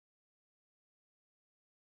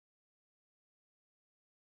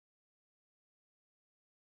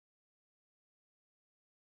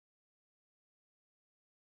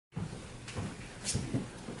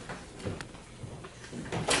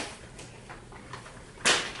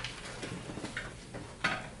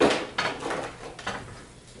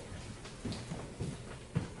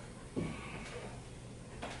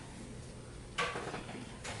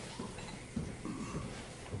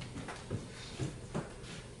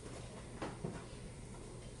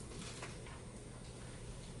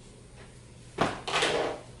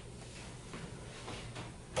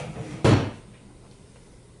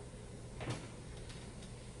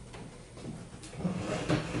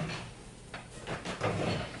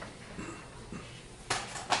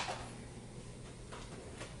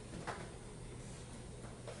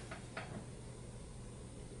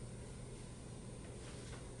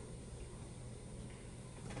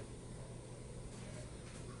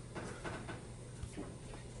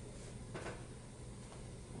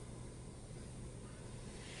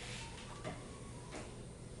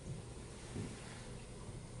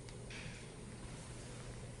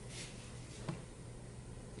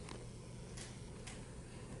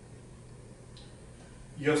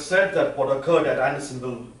You have said that what occurred at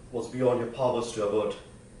Andersonville was beyond your powers to avert.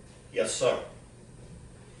 Yes, sir.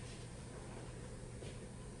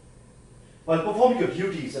 While performing your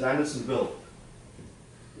duties at Andersonville,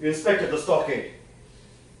 you inspected the stockade.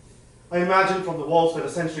 I imagine from the walls where the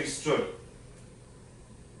sentries stood,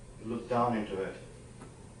 you looked down into it.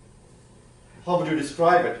 How would you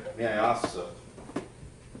describe it, may I ask, sir?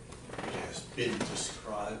 It has been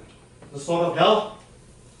described. The sort of hell?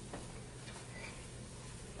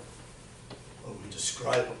 Oh,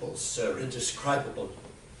 indescribable, sir, indescribable.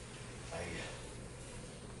 I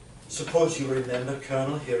suppose you remember,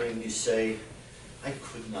 Colonel, hearing me say, I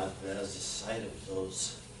could not bear the sight of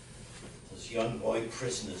those young boy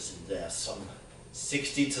prisoners in there, some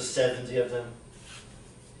 60 to 70 of them.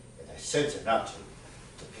 And I sent them out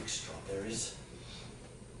to pick strawberries.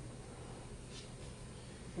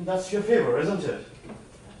 And that's your favor, isn't it?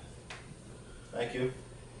 Thank you.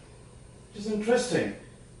 It is interesting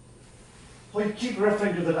how you keep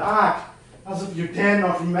referring to that act as if you dare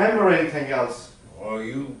not remember anything else. Oh,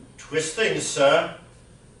 you twist things, sir.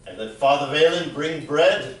 And let Father Valen bring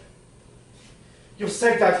bread. You've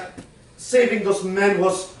said that saving those men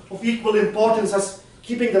was of equal importance as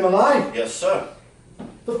keeping them alive. Yes, sir.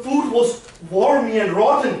 The food was wormy and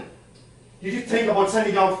rotten. Did you think about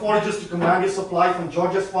sending out foragers to command your supply from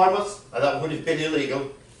Georgia's farmers? And that would have been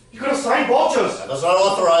illegal. You could have signed vouchers. That was not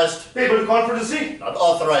authorized. Payable to Confederacy. Not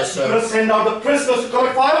authorized, You could sir. have sent out the prisoners to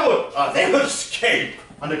collect firewood. They would escape.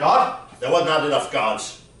 Under guard. There were not enough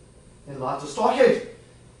guards. Enlarge the stockade.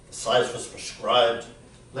 The size was prescribed.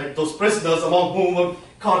 Like those prisoners, among whom were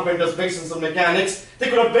carpenters, masons, and mechanics, they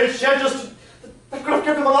could have built shelters that could have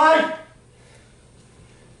kept them alive.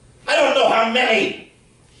 I don't know how many.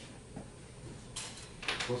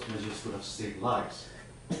 Those measures could have saved lives.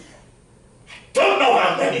 Don't know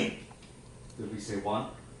how many. Did we say one?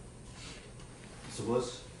 Mr.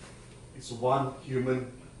 Worse, is one human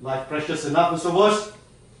life precious enough, Mr. Worse?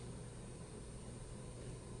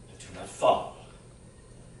 I do not follow.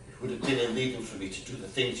 It would have been illegal for me to do the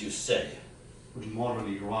things you say. But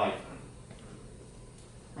morally right.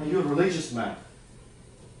 And you're a religious man.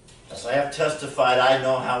 As I have testified, I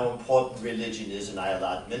know how important religion is, and I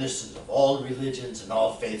allowed ministers of all religions and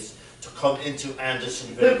all faiths to come into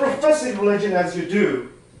Andersonville. Then professing religion as you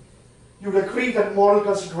do, you would agree that moral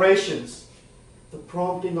considerations, the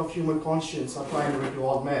prompting of human conscience, are primary to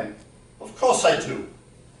all men. Of course I do.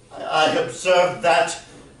 I observe that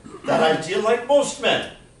ideal like most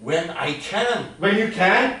men, when I can. When you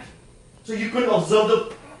can? So you couldn't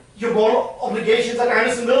observe your moral obligations at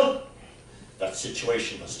Andersonville? That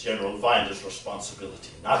situation was General Vinder's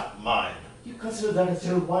responsibility, not mine. You consider that as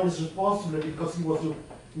General Vinder's responsibility because he was your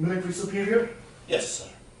military superior? Yes, sir.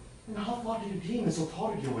 And how far do you deem his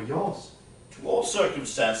authority over yours? To all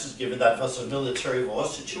circumstances, given that was a military war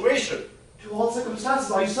situation. To all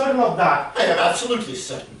circumstances, are you certain of that? I am absolutely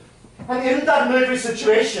certain. And in that military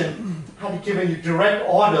situation, had he given you direct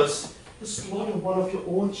orders to slaughter one of your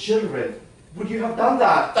own children, would you have done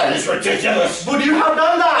that? That is ridiculous. Would you have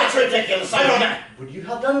done that? That's ridiculous. I don't know. Would you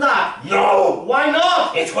have done that? No. Why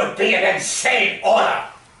not? It would be an insane order.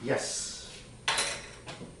 Yes.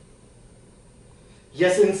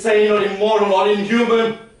 Yes, insane or immoral or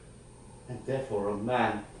inhuman. And therefore a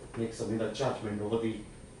man makes a minor judgment over the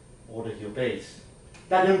order he obeys.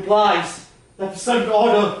 That implies that certain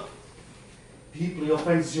order deeply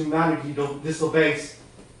offends humanity, disobeys.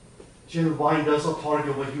 General Vinder's authority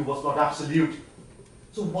over you was not absolute.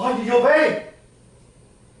 So why did you obey?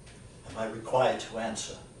 Am I required to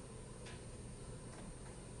answer?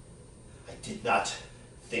 I did not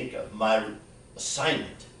think of my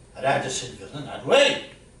assignment at Andersonville in that way.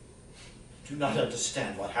 I do not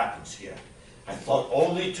understand what happens here. I thought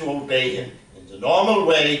only to obey him in the normal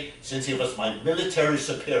way, since he was my military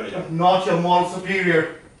superior. But not your moral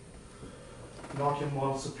superior. Not your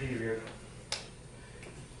moral superior.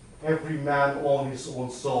 Every man owns his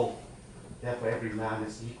own soul. Therefore, every man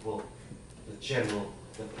is equal. The general,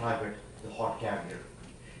 the private, the hod carrier.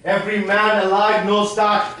 Every man alive knows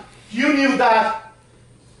that. You knew that.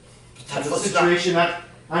 But the situation at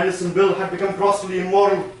Andersonville had become grossly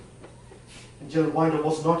immoral. And General Vinder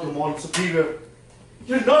was not your moral superior.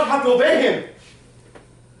 You did not have to obey him.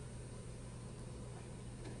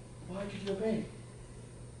 Why did you obey?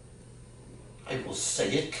 I will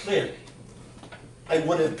say it clearly. I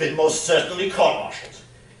would have been most certainly court-martialed.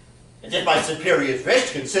 And if my superiors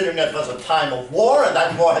wished, considering it was a time of war, and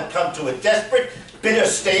that war had come to a desperate, bitter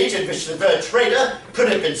stage in which the word traitor could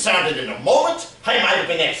have been sounded in a moment, I might have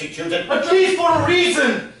been executed. At least for a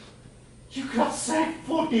reason! You could have saved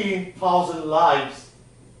 14,000 lives.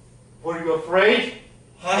 Were you afraid?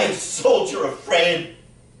 I, soldier, afraid.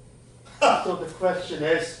 So the question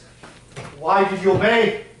is, why did you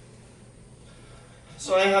obey?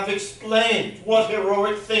 So I have explained. What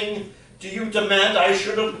heroic thing do you demand I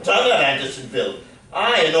should have done at Andersonville?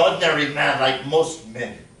 I, an ordinary man like most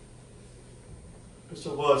men.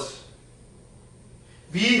 Mr. Worth,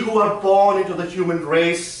 we who are born into the human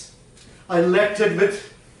race are elected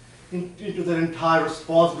into their entire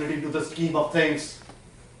responsibility into the scheme of things.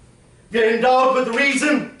 We are endowed with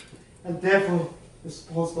reason and therefore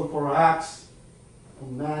responsible for our acts. A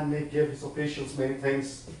man may give his officials many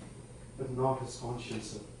things, but not his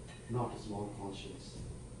conscience, not his moral conscience.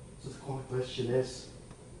 So the question is,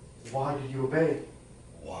 why did you obey?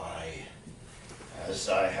 Why, as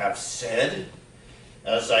I have said,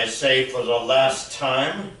 as I say for the last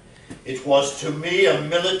time, it was to me a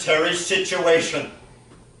military situation.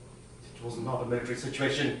 It was not a military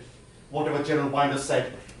situation. Whatever General Winder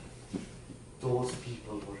said, those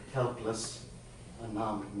people were helpless,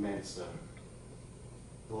 unarmed men, sir.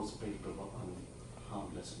 Those people were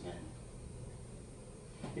harmless men.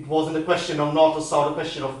 It wasn't a question of north or south, a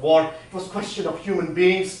question of war. It was a question of human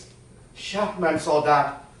beings. Chapman saw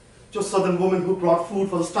that. Just southern woman who brought food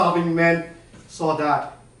for the starving men saw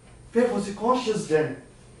that. Where was your conscience then?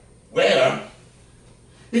 Where?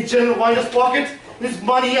 In General Winder's pocket, his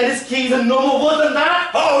money and his keys, and no more worth than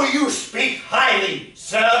that? Oh, you speak highly,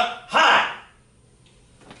 sir. High.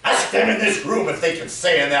 Ask them in this room if they can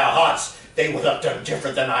say in their hearts they would have done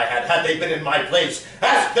different than I had they been in my place.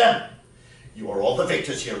 Ask them. You are all the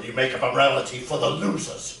victors here, and you make up a morality for the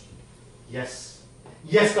losers. Yes.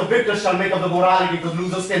 Yes, the victors shall make up the morality, the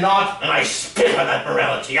losers cannot. And I spit on that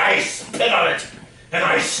morality. I spit on it. And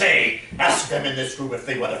I say, ask them in this room if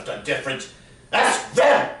they would have done different. Ask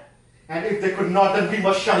them. And if they could not, then we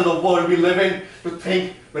must shudder the world we live in to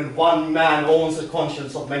think when one man owns the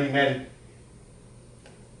conscience of many men.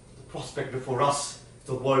 The prospect before us is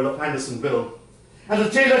the world of Andersonville. And the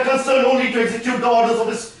jailer concerned only to execute the orders of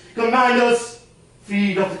his commanders,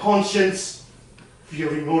 freed of the conscience,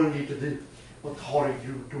 fearing only to the authority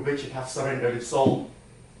to which it has surrendered its soul.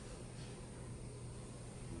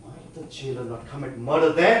 Might the jailer not commit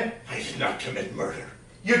murder then? I did not commit murder.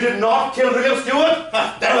 You did not kill William Stewart?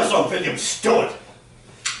 There was no William Stewart.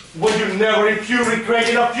 Would you never in fury create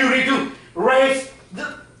enough fury to raise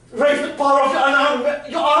the power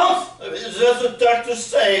of your arms? As the doctors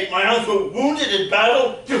say, my arms were wounded in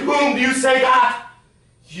battle. To whom do you say that?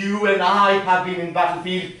 You and I have been in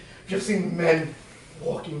battlefield. We have seen men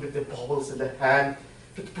walking with their baubles in their hand,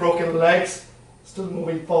 with broken legs, still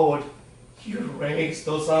moving forward. You raised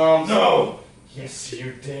those arms. No. Yes,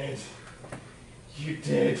 you did. You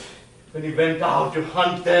did. When he went out to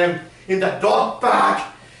hunt them in that dog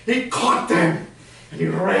pack, he caught them and he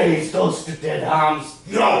raised those two dead arms.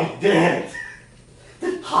 No. He did.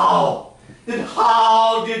 Then how?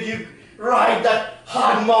 Did you ride that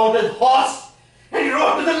hard-mounted horse? And he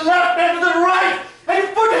rode to the left and to the right, and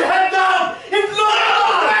he put his head down. He looked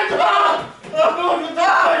at the arms. Not with those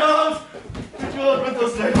dead arms. Not with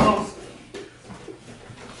those dead arms.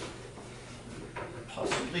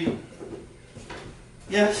 Possibly.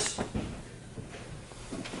 Yes.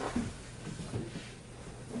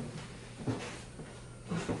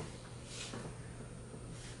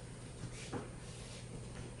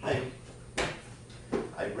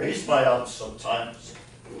 I raised my arms sometimes.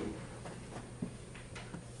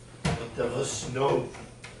 But there was no...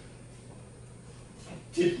 I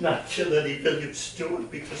did not kill any William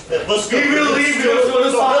Stewart because there was no... We will leave you to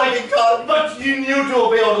the side, but you knew to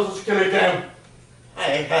obey orders of killing them. I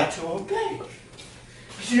had to obey.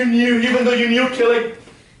 You knew, even though you knew killing,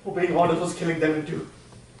 obeying orders was killing them, and to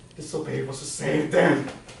disobey was to save them.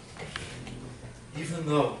 Even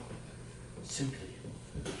though, simply,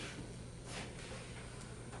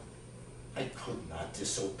 I could not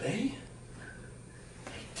disobey.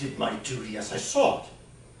 I did my duty as I saw it.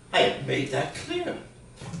 I had made that clear.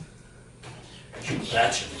 You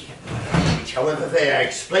badger me, which however way I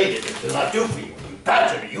explained it, it will not do for you.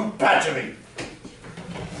 You badger me.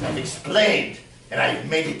 I've explained, and I've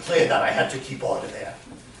made it clear that I had to keep order there.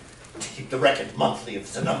 To keep the record monthly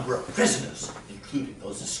of the number of prisoners, including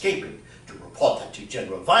those escaping, to report that to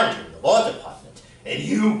General Winder in the War Department. And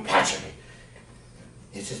you badger me.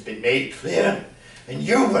 This has been made clear, and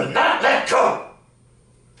you will not let go.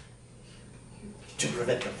 To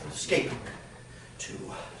prevent them from escaping, to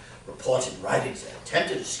report in writing their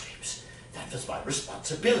attempted escapes. That was my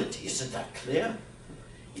responsibility, isn't that clear?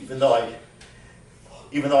 Even though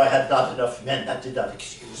I had not enough men, that did not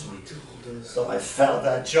excuse me. So I found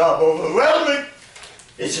that job overwhelming.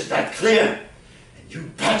 Isn't that clear? And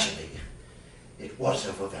you badger me. It was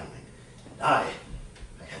overwhelming. And I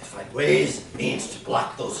had to find ways and means to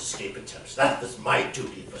block those escape attempts. That was my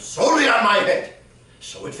duty. It was solely on my head.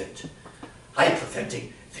 So it went. I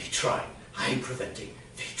preventing, they trying. I preventing,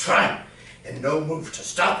 they trying. And no move to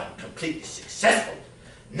stop them. Completely successful.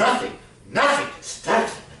 Nothing can stop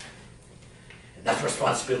them. And that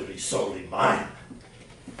responsibility is solely mine.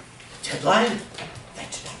 Deadline? That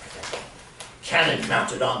did not prevent them. Cannon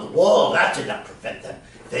mounted on the wall? That did not prevent them.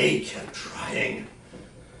 They kept trying.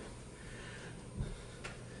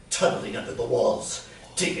 Tunneling under the walls,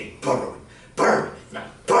 digging, burrowing,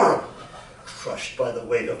 not burrowing. Crushed by the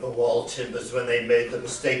weight of the wall timbers when they made the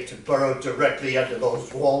mistake to burrow directly under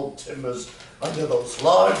those wall timbers, under those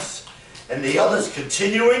logs. And the others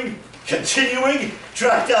continuing,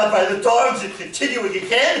 tracked out by the dogs and continuing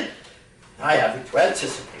again. I having to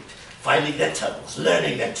anticipate, finding their tunnels,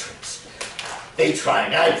 learning their tricks. They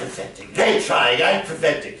trying, I preventing. They trying, I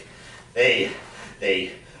preventing. They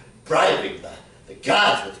bribing the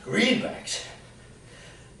guards with greenbacks.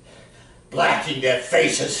 Blacking their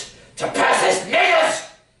faces to pass as niggers.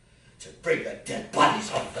 To bring the dead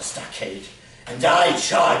bodies off the stockade. And I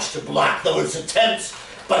charge to block those attempts,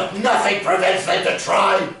 but nothing prevents them to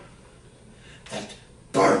try. That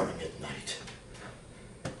burrowing at night.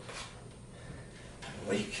 I'm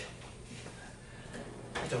awake.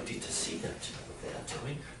 I don't need to see them to know what they are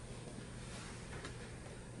doing.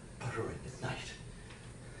 Burrowing at night.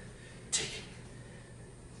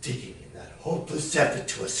 Digging in that hopeless effort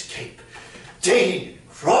to escape. Digging and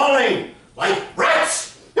crawling like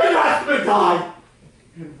rats. The rats will die!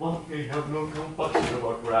 And one may have no compassion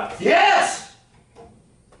about rats. Yes!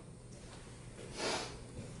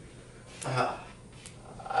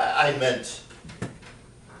 I meant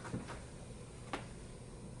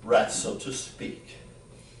rats, so to speak.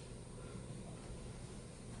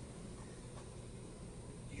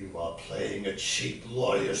 You are playing a cheap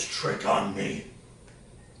lawyer's trick on me.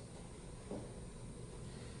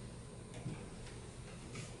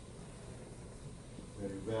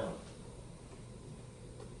 Very well.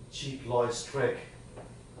 Cheap lawyer's trick.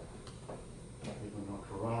 They were not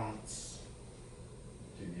rats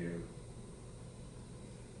to you.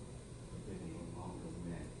 Living among the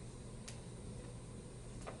men.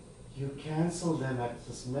 You cancel them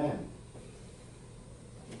as men.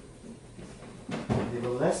 They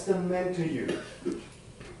were less than men to you.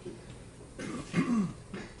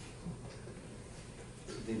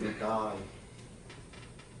 They may die.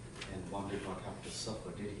 And one did not have to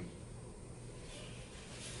suffer, did he?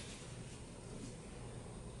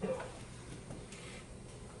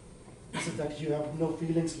 Is it that you have no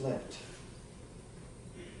feelings left?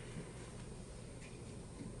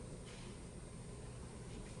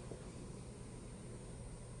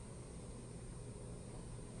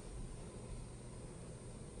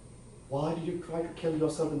 Why did you try to kill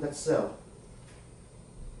yourself in that cell?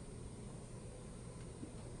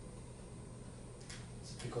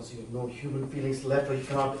 Is it because you have no human feelings left, or you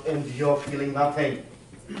cannot endure feeling nothing?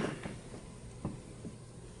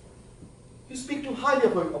 You speak too highly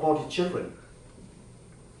about your children.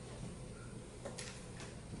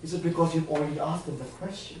 Is it because you've already asked them that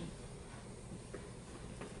question?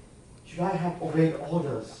 Should I have obeyed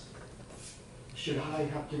orders? Should I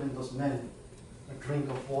have given those men a drink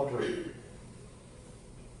of water?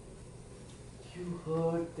 You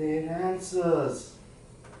heard their answers.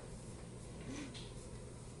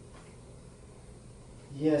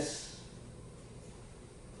 Yes.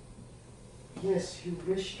 Yes, you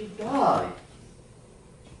wish to die.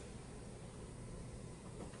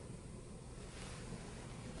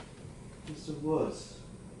 Mr. Woods.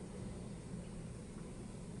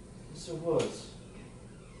 Mr. Woods.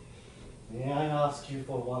 May I ask you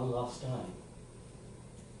for one last time?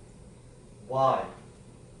 Why?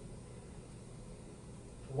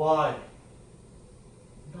 Why?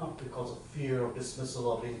 Not because of fear of dismissal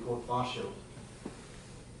or being court-martialed.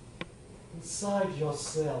 Inside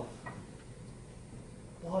yourself,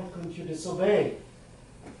 why couldn't you disobey?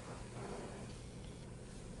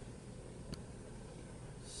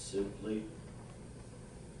 Simply,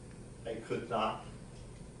 I could not.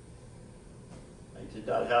 I did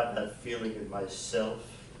not have that feeling in myself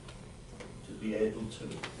to be able to.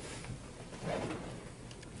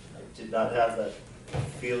 I did not have that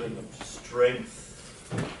feeling of strength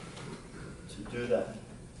to do that.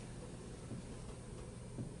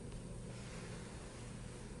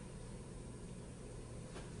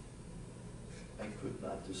 I could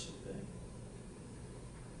not disobey.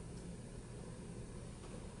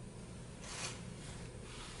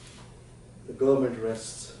 The government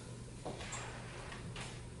rests.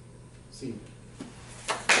 See,